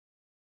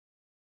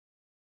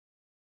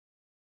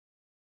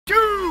2,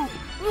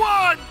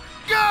 1,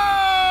 go!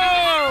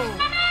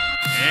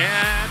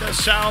 And a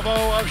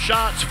salvo of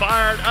shots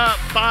fired up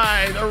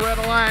by the Red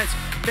Alliance.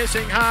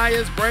 Missing high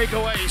is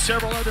breakaway.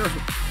 Several other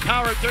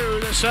powered through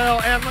the cell.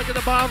 And look at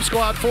the bomb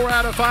squad. 4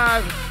 out of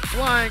 5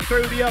 flying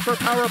through the upper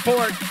power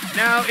port.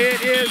 Now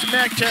it is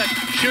MechTech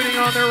shooting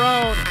on their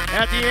own.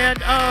 At the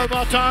end of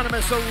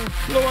Autonomous, the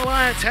Blue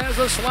Alliance has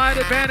a slight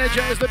advantage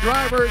as the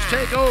drivers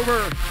take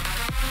over.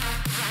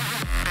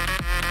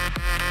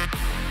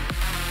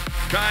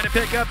 Trying to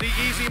pick up the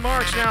easy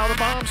marks now. The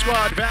bomb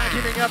squad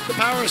vacuuming up the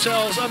power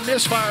cells. A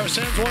misfire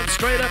sends one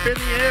straight up in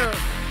the air.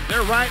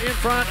 They're right in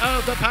front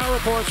of the power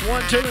ports.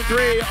 1, 2, and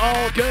 3,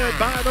 all good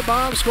by the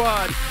bomb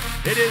squad.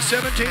 It is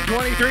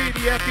 17:23.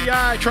 The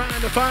FBI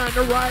trying to find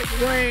the right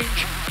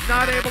range.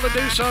 Not able to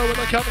do so with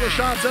a couple of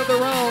shots of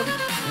their own.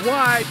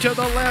 Wide to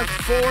the left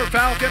for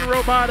Falcon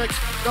Robotics.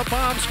 The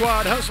bomb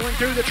squad hustling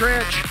through the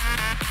trench.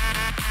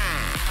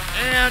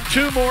 And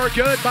 2 more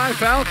good by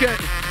Falcon.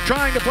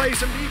 Trying to play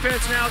some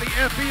defense now. The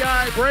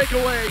FBI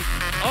breakaway.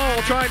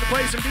 All trying to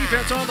play some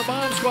defense on the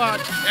bomb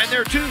squad. And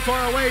they're too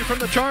far away from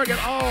the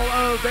target. All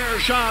of their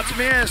shots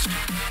missed.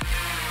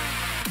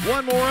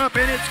 1 more up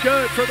and it's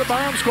good for the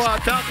bomb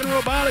squad. Falcon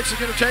Robotics is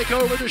going to take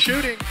over the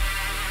shooting.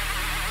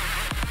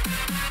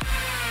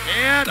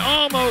 And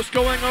almost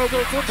going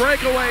over for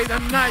breakaway. The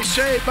nice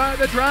save by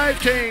the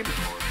drive team.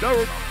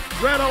 The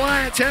Red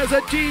Alliance has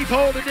a deep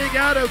hole to dig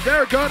out of.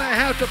 They're going to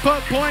have to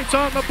put points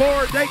on the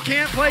board. They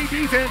can't play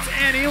defense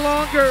any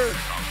longer.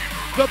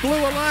 The Blue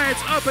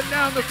Alliance up and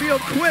down the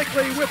field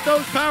quickly with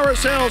those power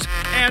cells.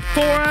 And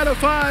 4 out of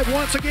 5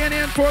 once again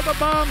in for the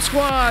bomb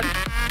squad.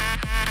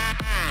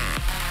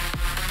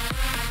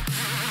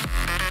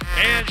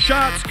 And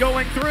shots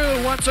going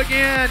through once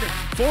again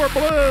for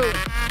Blue.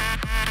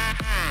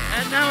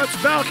 And now it's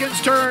Falcon's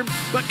turn,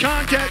 but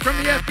contact from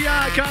the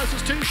FBI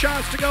causes 2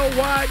 shots to go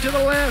wide to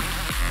the left.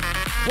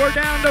 We're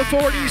down to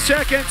 40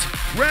 seconds.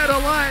 Red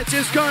Alliance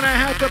is going to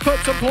have to put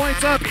some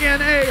points up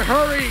in a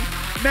hurry.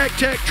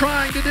 MechTech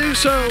trying to do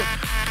so.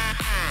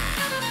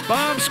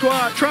 Bomb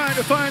squad trying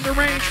to find the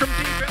range from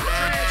deep in the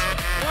trench.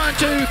 1,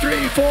 2,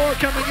 3, 4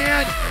 coming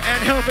in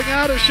and helping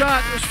out a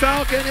shot as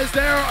Falcon is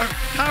there.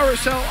 Power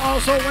cell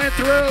also went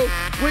through.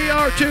 We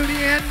are to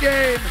the end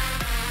game.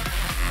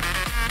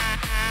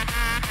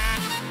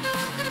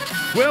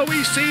 Will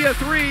we see a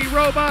 3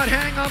 robot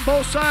hang on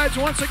both sides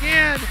once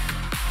again?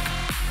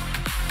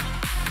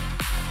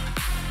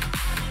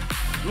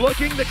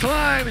 Looking to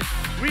climb.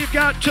 We've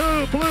got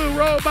 2 blue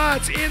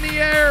robots in the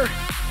air.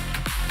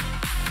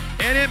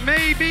 And it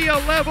may be a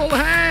level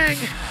hang.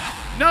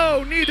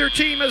 No, neither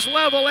team is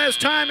level as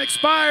time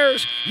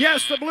expires.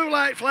 Yes, the blue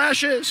light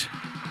flashes.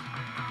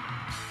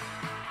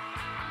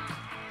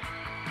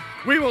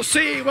 We will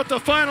see what the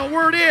final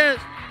word is.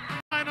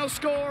 Final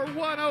score,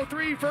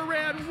 103 for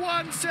red,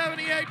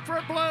 178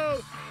 for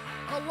blue.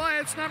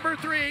 Alliance number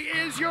 3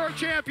 is your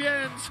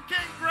champions.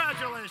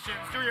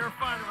 Congratulations to your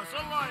finalists.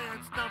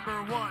 Alliance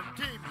number 1,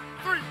 Team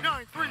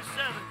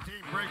 3937,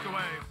 Team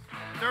Breakaway.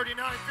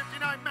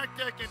 3959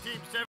 MechTech and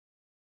Team 7.